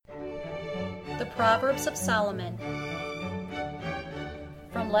The Proverbs of Solomon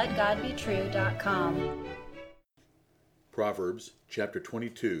from LetGodBetrue.com. Proverbs chapter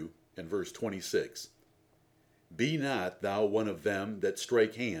 22 and verse 26. Be not thou one of them that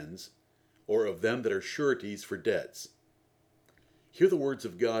strike hands, or of them that are sureties for debts. Hear the words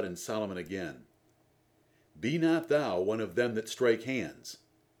of God in Solomon again. Be not thou one of them that strike hands,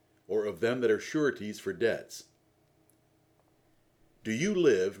 or of them that are sureties for debts. Do you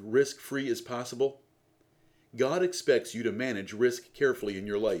live risk-free as possible? God expects you to manage risk carefully in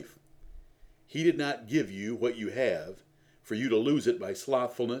your life. He did not give you what you have for you to lose it by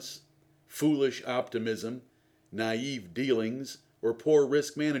slothfulness, foolish optimism, naive dealings, or poor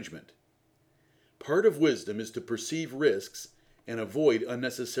risk management. Part of wisdom is to perceive risks and avoid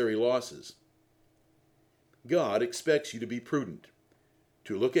unnecessary losses. God expects you to be prudent,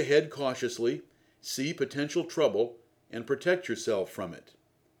 to look ahead cautiously, see potential trouble, and protect yourself from it.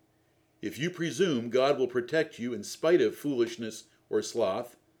 If you presume God will protect you in spite of foolishness or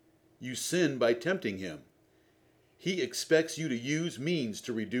sloth, you sin by tempting Him. He expects you to use means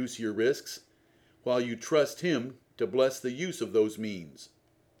to reduce your risks, while you trust Him to bless the use of those means.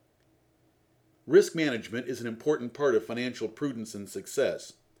 Risk management is an important part of financial prudence and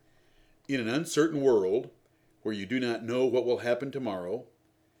success. In an uncertain world, where you do not know what will happen tomorrow,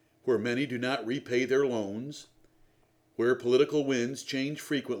 where many do not repay their loans, where political winds change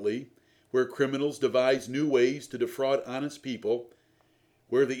frequently, where criminals devise new ways to defraud honest people,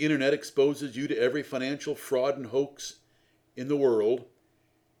 where the internet exposes you to every financial fraud and hoax in the world,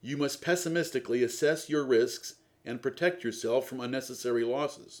 you must pessimistically assess your risks and protect yourself from unnecessary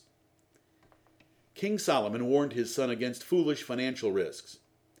losses. King Solomon warned his son against foolish financial risks.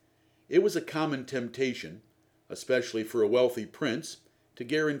 It was a common temptation, especially for a wealthy prince, to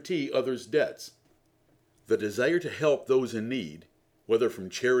guarantee others' debts. The desire to help those in need, whether from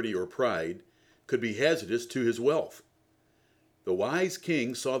charity or pride, could be hazardous to his wealth. The wise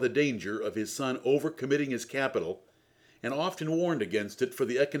king saw the danger of his son overcommitting his capital and often warned against it for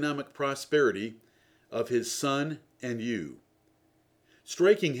the economic prosperity of his son and you.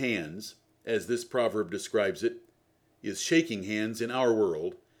 Striking hands, as this proverb describes it, is shaking hands in our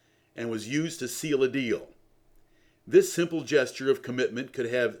world and was used to seal a deal. This simple gesture of commitment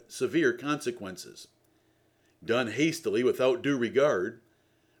could have severe consequences. Done hastily without due regard,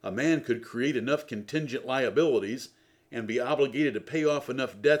 a man could create enough contingent liabilities and be obligated to pay off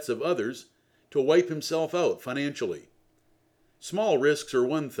enough debts of others to wipe himself out financially. Small risks are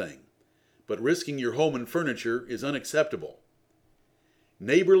one thing, but risking your home and furniture is unacceptable.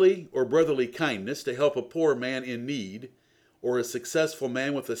 Neighborly or brotherly kindness to help a poor man in need or a successful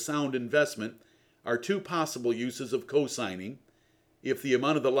man with a sound investment are two possible uses of co-signing if the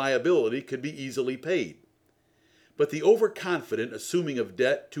amount of the liability could be easily paid. But the overconfident assuming of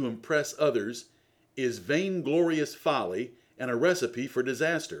debt to impress others is vainglorious folly and a recipe for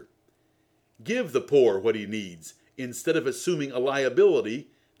disaster. Give the poor what he needs instead of assuming a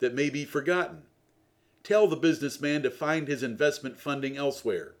liability that may be forgotten. Tell the businessman to find his investment funding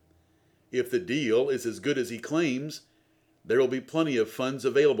elsewhere. If the deal is as good as he claims, there will be plenty of funds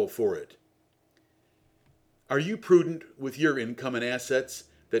available for it. Are you prudent with your income and assets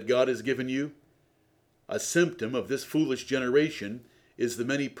that God has given you? A symptom of this foolish generation is the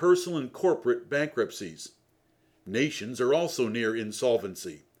many personal and corporate bankruptcies. Nations are also near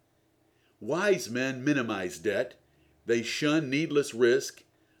insolvency. Wise men minimize debt. They shun needless risk,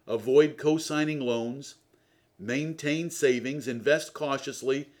 avoid co-signing loans, maintain savings, invest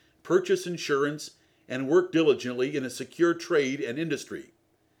cautiously, purchase insurance, and work diligently in a secure trade and industry.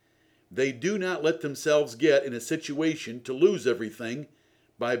 They do not let themselves get in a situation to lose everything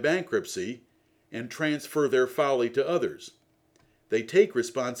by bankruptcy and transfer their folly to others. They take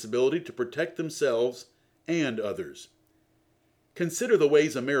responsibility to protect themselves and others. Consider the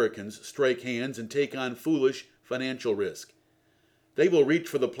ways Americans strike hands and take on foolish financial risk. They will reach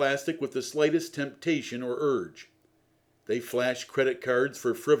for the plastic with the slightest temptation or urge. They flash credit cards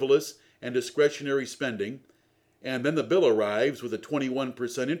for frivolous and discretionary spending, and then the bill arrives with a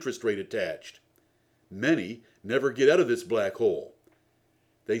 21% interest rate attached. Many never get out of this black hole.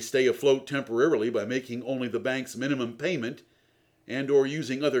 They stay afloat temporarily by making only the bank's minimum payment and or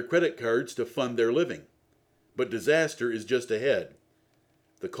using other credit cards to fund their living. But disaster is just ahead.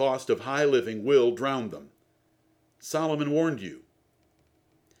 The cost of high living will drown them. Solomon warned you.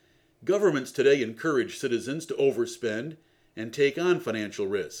 Governments today encourage citizens to overspend and take on financial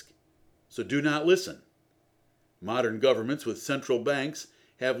risk, so do not listen. Modern governments with central banks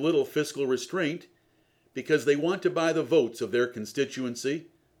have little fiscal restraint because they want to buy the votes of their constituency,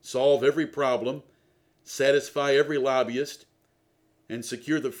 solve every problem, satisfy every lobbyist, and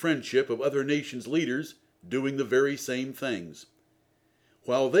secure the friendship of other nations' leaders doing the very same things.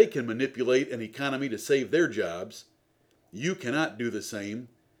 While they can manipulate an economy to save their jobs, you cannot do the same,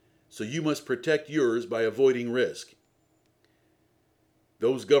 so you must protect yours by avoiding risk.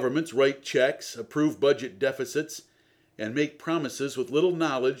 Those governments write checks, approve budget deficits, and make promises with little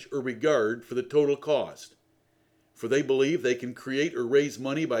knowledge or regard for the total cost, for they believe they can create or raise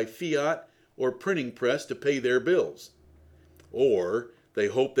money by fiat or printing press to pay their bills, or they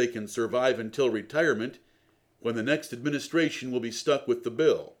hope they can survive until retirement when the next administration will be stuck with the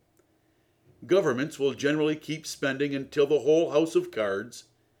bill. Governments will generally keep spending until the whole house of cards,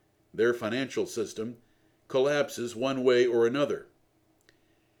 their financial system, collapses one way or another.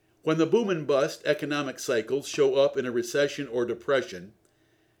 When the boom and bust economic cycles show up in a recession or depression,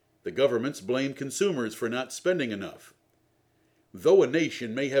 the governments blame consumers for not spending enough. Though a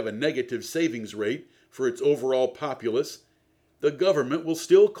nation may have a negative savings rate for its overall populace, the government will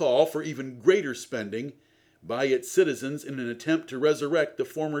still call for even greater spending by its citizens in an attempt to resurrect the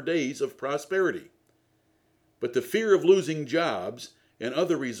former days of prosperity. But the fear of losing jobs and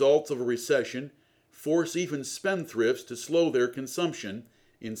other results of a recession force even spendthrifts to slow their consumption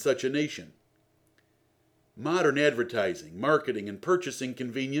in such a nation. Modern advertising, marketing, and purchasing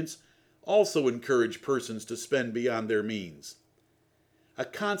convenience also encourage persons to spend beyond their means. A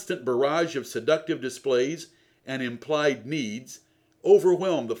constant barrage of seductive displays and implied needs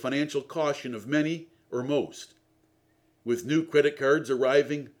overwhelm the financial caution of many or most. With new credit cards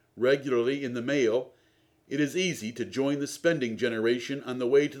arriving regularly in the mail, it is easy to join the spending generation on the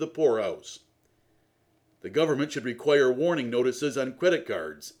way to the poorhouse. The government should require warning notices on credit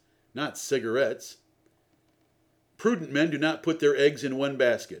cards, not cigarettes. Prudent men do not put their eggs in one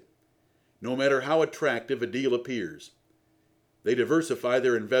basket, no matter how attractive a deal appears. They diversify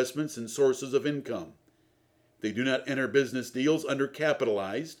their investments and sources of income. They do not enter business deals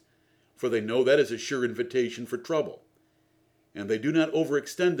undercapitalized, for they know that is a sure invitation for trouble. And they do not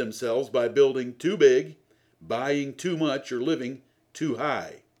overextend themselves by building too big, buying too much, or living too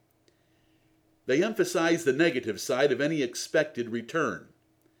high. They emphasize the negative side of any expected return.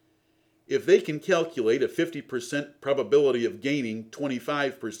 If they can calculate a 50% probability of gaining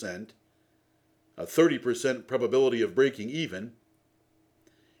 25%, a 30% probability of breaking even,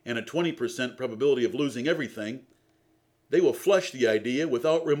 and a 20% probability of losing everything, they will flush the idea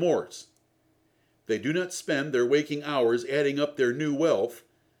without remorse. They do not spend their waking hours adding up their new wealth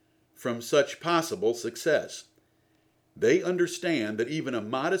from such possible success. They understand that even a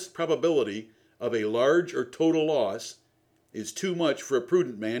modest probability of a large or total loss is too much for a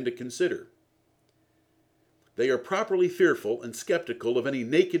prudent man to consider. They are properly fearful and skeptical of any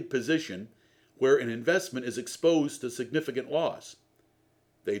naked position where an investment is exposed to significant loss.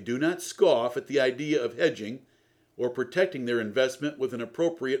 They do not scoff at the idea of hedging or protecting their investment with an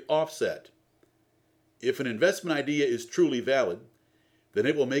appropriate offset. If an investment idea is truly valid, then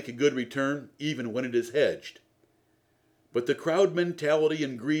it will make a good return even when it is hedged. But the crowd mentality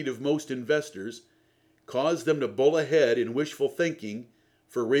and greed of most investors cause them to bull ahead in wishful thinking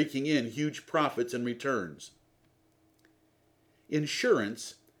for raking in huge profits and returns.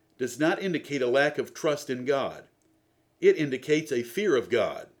 Insurance does not indicate a lack of trust in God. It indicates a fear of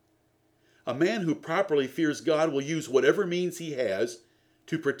God. A man who properly fears God will use whatever means he has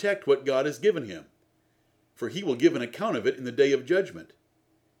to protect what God has given him, for he will give an account of it in the day of judgment.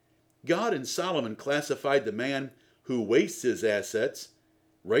 God and Solomon classified the man who wastes his assets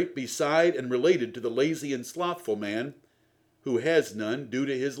right beside and related to the lazy and slothful man who has none due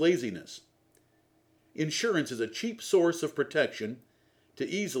to his laziness. Insurance is a cheap source of protection to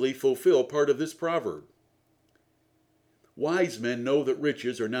easily fulfill part of this proverb. Wise men know that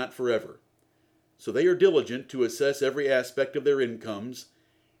riches are not forever, so they are diligent to assess every aspect of their incomes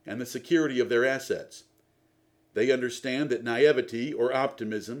and the security of their assets. They understand that naivety or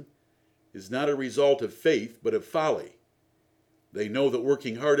optimism is not a result of faith but of folly. They know that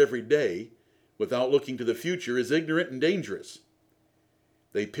working hard every day without looking to the future is ignorant and dangerous.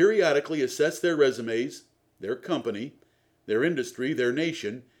 They periodically assess their resumes, their company, their industry, their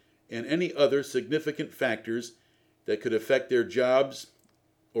nation, and any other significant factors that could affect their jobs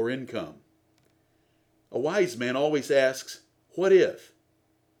or income. A wise man always asks, "What if?"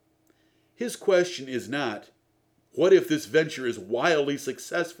 His question is not, "What if this venture is wildly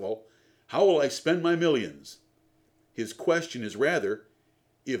successful? How will I spend my millions?" His question is rather,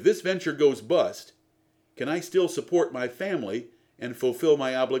 "If this venture goes bust, can I still support my family and fulfill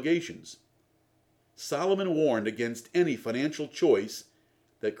my obligations?" Solomon warned against any financial choice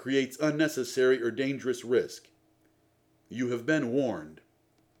that creates unnecessary or dangerous risk. You have been warned.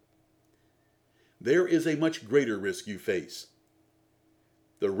 There is a much greater risk you face.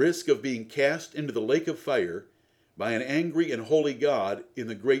 the risk of being cast into the lake of fire by an angry and holy God in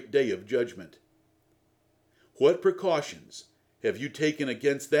the great day of judgment. What precautions have you taken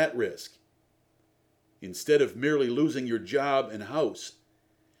against that risk? Instead of merely losing your job and house,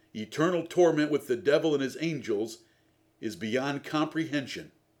 eternal torment with the devil and his angels is beyond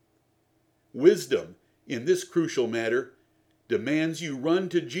comprehension. Wisdom in this crucial matter demands you run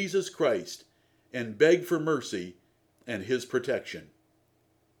to Jesus Christ and beg for mercy and his protection.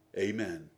 Amen.